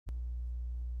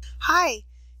Hi,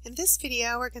 in this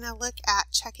video we're going to look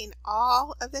at checking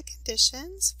all of the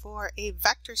conditions for a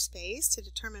vector space to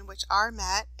determine which are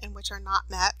met and which are not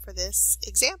met for this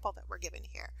example that we're given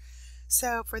here.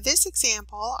 So for this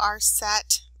example, our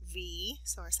set V,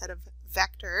 so our set of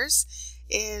vectors,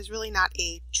 is really not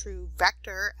a true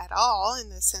vector at all in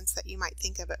the sense that you might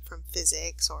think of it from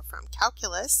physics or from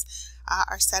calculus.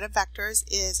 Our set of vectors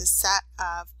is a set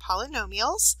of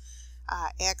polynomials,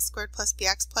 ax squared plus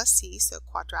bx plus c, so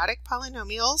quadratic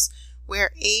polynomials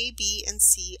where a, b, and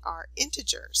c are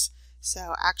integers.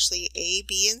 So actually a,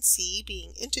 b, and c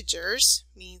being integers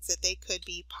means that they could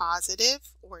be positive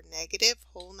or negative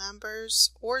whole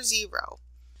numbers or zero.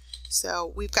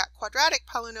 So we've got quadratic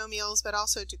polynomials, but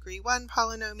also degree 1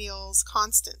 polynomials.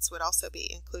 Constants would also be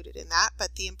included in that,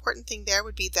 but the important thing there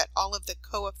would be that all of the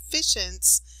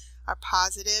coefficients are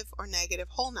positive or negative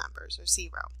whole numbers or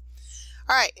zero.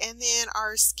 All right, and then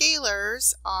our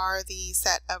scalars are the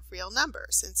set of real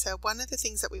numbers. And so one of the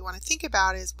things that we want to think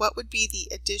about is what would be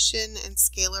the addition and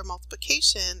scalar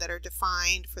multiplication that are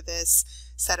defined for this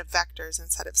set of vectors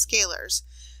and set of scalars.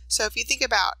 So if you think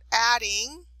about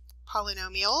adding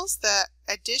polynomials, the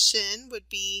addition would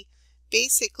be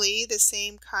basically the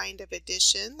same kind of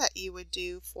addition that you would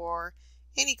do for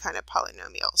any kind of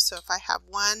polynomial. So if I have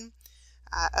one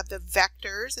of the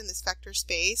vectors in this vector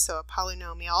space, so a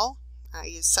polynomial, I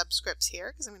use subscripts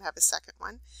here because I'm going to have a second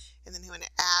one, and then I'm going to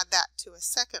add that to a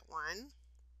second one.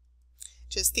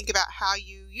 Just think about how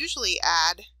you usually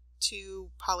add two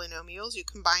polynomials. You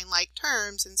combine like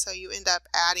terms, and so you end up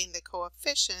adding the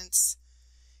coefficients,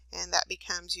 and that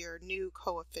becomes your new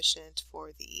coefficient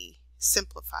for the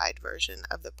simplified version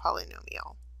of the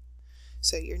polynomial.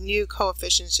 So your new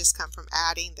coefficients just come from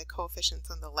adding the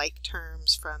coefficients on the like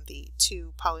terms from the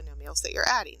two polynomials that you're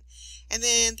adding. And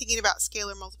then thinking about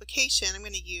scalar multiplication, I'm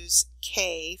going to use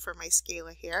k for my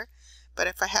scalar here. But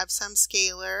if I have some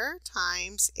scalar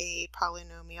times a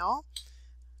polynomial,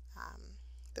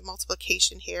 the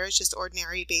multiplication here is just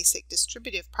ordinary basic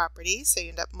distributive properties. So you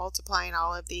end up multiplying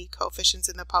all of the coefficients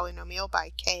in the polynomial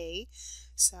by k.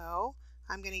 So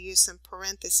I'm going to use some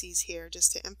parentheses here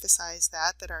just to emphasize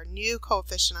that our new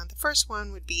coefficient on the first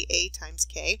one would be a times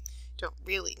k. Don't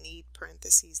really need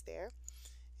parentheses there.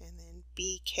 And then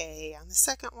bk on the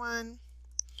second one,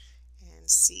 and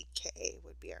ck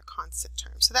would be our constant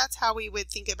term. So that's how we would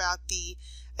think about the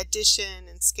addition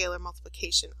and scalar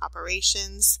multiplication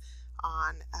operations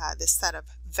on this set of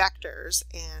vectors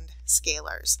and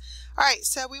scalars. All right,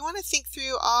 so we want to think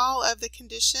through all of the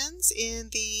conditions in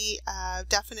the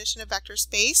definition of vector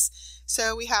space.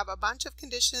 So we have a bunch of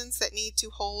conditions that need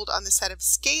to hold on the set of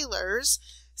scalars.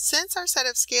 Since our set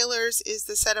of scalars is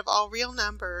the set of all real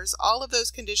numbers, all of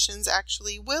those conditions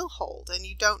actually will hold, and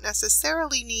you don't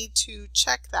necessarily need to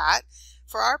check that.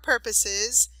 For our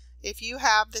purposes, if you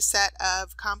have the set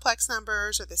of complex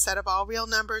numbers or the set of all real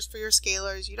numbers for your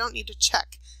scalars, you don't need to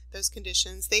check those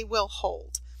conditions. They will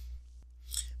hold.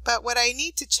 But what I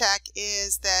need to check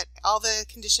is that all the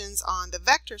conditions on the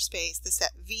vector space, the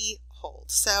set V, hold.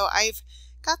 So I've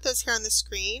got those here on the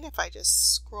screen if I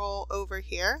just scroll over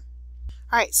here.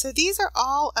 All right, so these are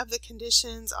all of the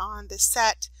conditions on the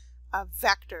set of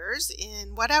vectors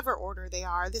in whatever order they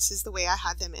are. This is the way I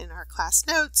had them in our class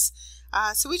notes.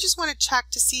 So we just want to check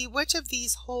to see which of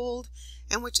these hold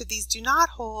and which of these do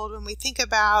not hold when we think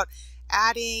about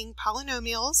adding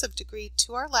polynomials of degree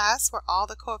 2 or less where all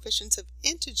the coefficients of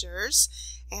integers,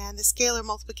 and the scalar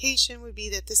multiplication would be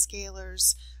that the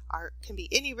scalars can be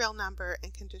any real number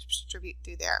and can distribute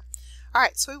through there. All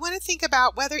right, so we want to think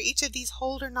about whether each of these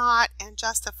hold or not and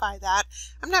justify that.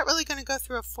 I'm not really going to go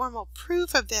through a formal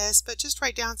proof of this, but just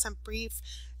write down some brief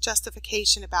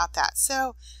justification about that.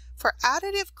 So for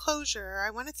additive closure, I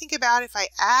want to think about if I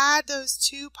add those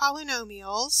two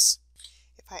polynomials,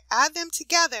 if I add them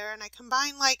together and I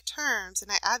combine like terms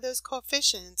and I add those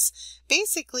coefficients,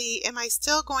 basically, am I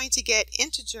still going to get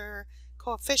integer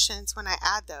coefficients when I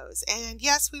add those? And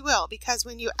yes, we will, because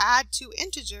when you add two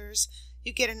integers,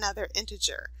 you get another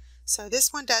integer. So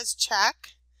this one does check,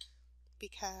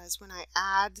 because when I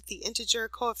add the integer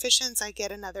coefficients, I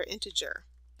get another integer.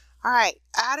 All right,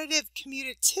 additive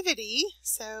commutativity.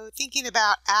 So thinking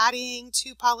about adding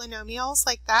two polynomials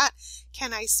like that,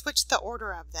 can I switch the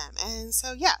order of them? And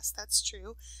so yes, that's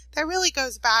true. That really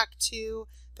goes back to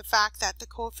the fact that the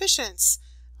coefficients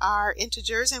are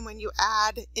integers, and when you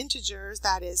add integers,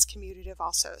 that is commutative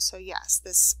also. So yes,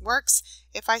 this works.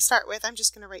 If I start with, I'm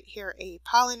just going to write here a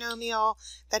polynomial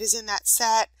that is in that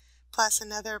set plus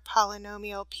another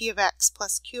polynomial p of x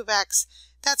plus q of x,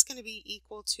 that's going to be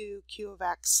equal to q of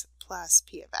x plus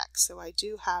p of x. So I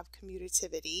do have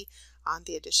commutativity on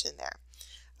the addition there.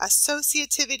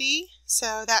 Associativity,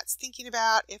 so that's thinking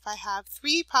about if I have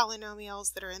 3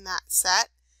 polynomials that are in that set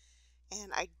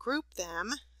and I group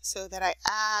them so that I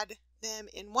add them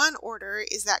in one order,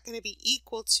 is that going to be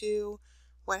equal to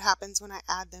what happens when I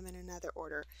add them in another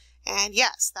order? And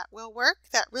yes, that will work.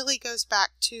 That really goes back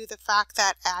to the fact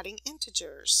that adding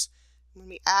integers. When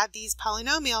we add these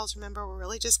polynomials, remember, we're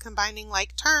really just combining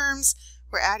like terms.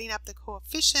 We're adding up the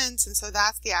coefficients, and so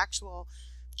that's the actual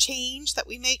change that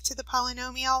we make to the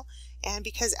polynomial. And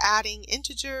because adding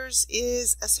integers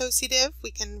is associative, we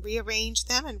can rearrange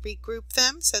them and regroup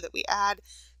them so that we add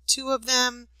 2 of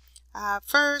them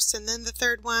first, and then the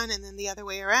third one, and then the other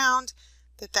way around,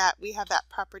 that we have that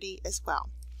property as well.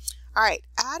 All right,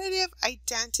 additive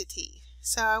identity.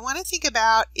 So I want to think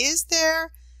about, is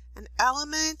there an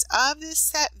element of this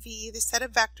set V, the set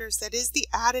of vectors, that is the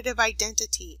additive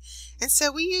identity? And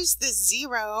so we use the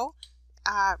 0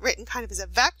 written kind of as a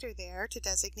vector there to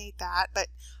designate that, but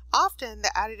often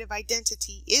the additive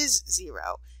identity is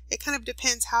 0. It kind of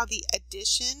depends how the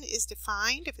addition is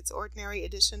defined, if it's ordinary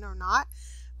addition or not.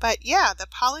 But yeah, the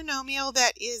polynomial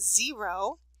that is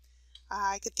 0,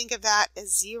 I could think of that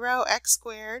as 0x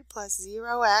squared plus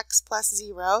 0x plus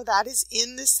 0. That is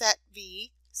in the set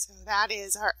V, so that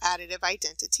is our additive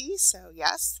identity. So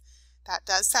yes, that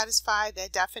does satisfy the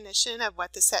definition of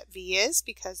what the set V is,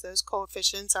 because those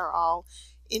coefficients are all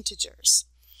integers.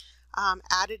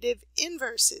 Additive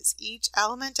inverses. Each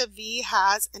element of V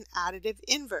has an additive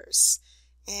inverse.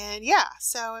 And yeah,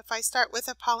 so if I start with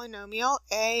a polynomial,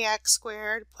 ax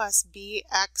squared plus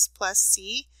bx plus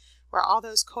c, where all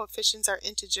those coefficients are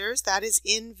integers, that is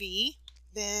in V,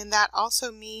 then that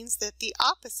also means that the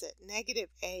opposite, negative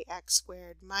ax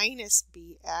squared minus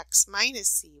bx minus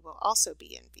c, will also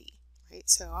be in V. Right?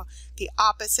 So the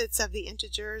opposites of the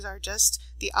integers are just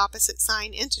the opposite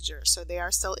sign integers. So they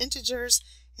are still integers,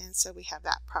 and so we have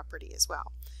that property as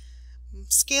well.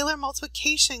 Scalar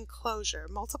multiplication closure.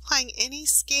 Multiplying any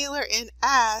scalar in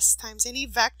S times any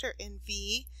vector in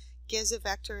V gives a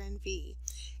vector in V.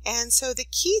 And so the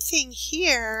key thing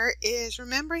here is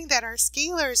remembering that our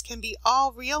scalars can be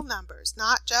all real numbers,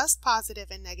 not just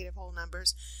positive and negative whole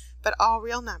numbers, but all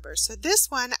real numbers. So this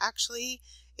one actually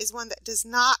is one that does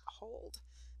not hold.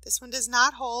 This one does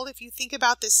not hold. If you think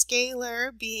about the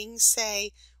scalar being,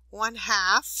 say,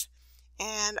 1/2,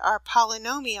 and our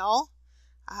polynomial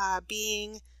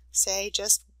being, say,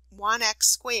 just 1x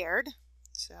squared.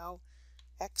 So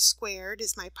x squared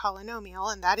is my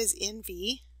polynomial, and that is in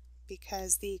V,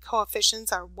 because the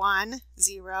coefficients are 1,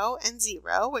 0, and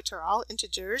 0, which are all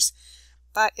integers.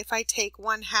 But if I take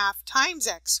 1/2 times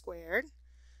x squared,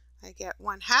 I get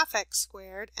 1/2 x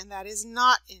squared, and that is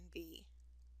not in V,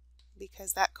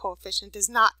 because that coefficient is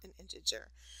not an integer.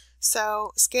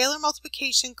 So scalar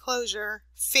multiplication closure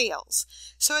fails.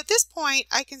 So at this point,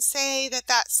 I can say that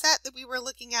that set that we were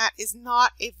looking at is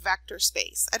not a vector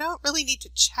space. I don't really need to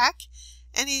check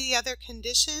any of the other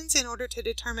conditions in order to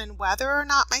determine whether or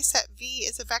not my set V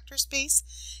is a vector space.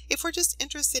 If we're just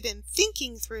interested in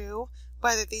thinking through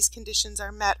whether these conditions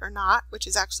are met or not, which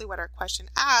is actually what our question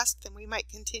asked, then we might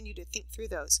continue to think through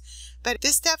those. But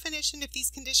this definition, if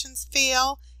these conditions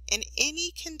fail in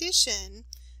any condition,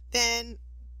 then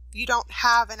you don't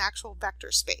have an actual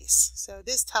vector space. So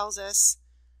this tells us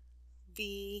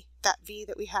that V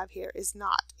that we have here is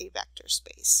not a vector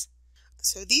space.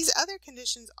 So these other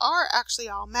conditions are actually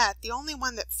all met. The only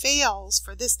one that fails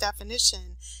for this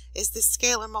definition is the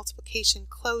scalar multiplication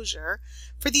closure.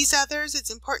 For these others,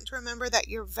 it's important to remember that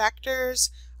your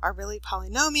vectors are really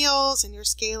polynomials, and your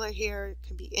scalar here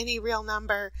can be any real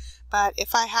number. But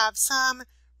if I have some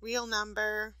real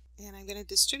number, and I'm going to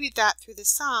distribute that through the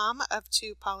sum of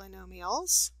 2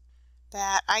 polynomials,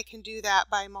 that I can do that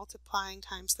by multiplying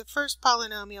times the first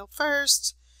polynomial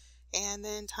first, and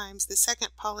then times the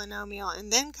second polynomial,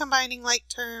 and then combining like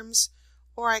terms,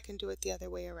 or I can do it the other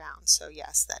way around. So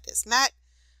yes, that is met.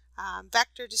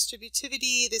 Vector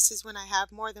distributivity, this is when I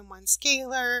have more than one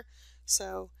scalar.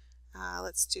 So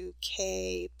let's do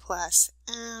k plus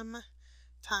m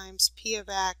times p of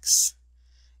x.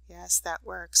 Yes, that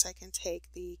works. I can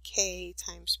take the k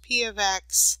times p of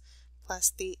x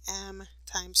plus the m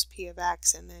times p of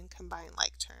x and then combine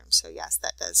like terms. So yes,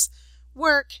 that does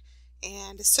work.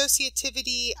 And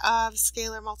associativity of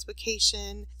scalar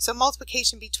multiplication, so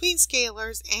multiplication between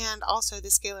scalars and also the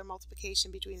scalar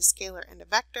multiplication between a scalar and a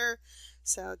vector.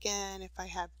 So again, if I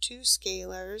have 2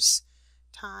 scalars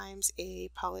times a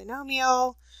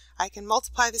polynomial, I can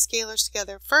multiply the scalars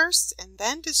together first and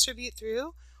then distribute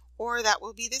through, or that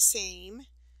will be the same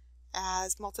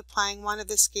as multiplying one of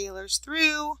the scalars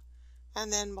through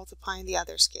and then multiplying the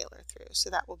other scalar through.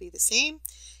 So that will be the same.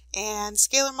 And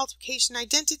scalar multiplication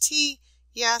identity,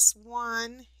 yes,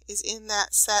 1 is in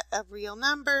that set of real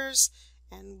numbers,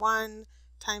 and 1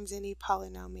 times any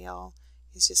polynomial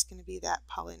is just going to be that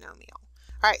polynomial.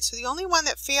 All right, so the only one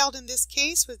that failed in this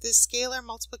case was this scalar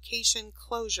multiplication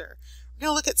closure. We're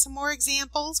going to look at some more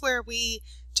examples where we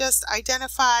just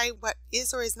identify what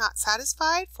is or is not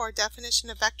satisfied for a definition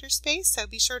of vector space, so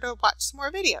be sure to watch some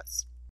more videos.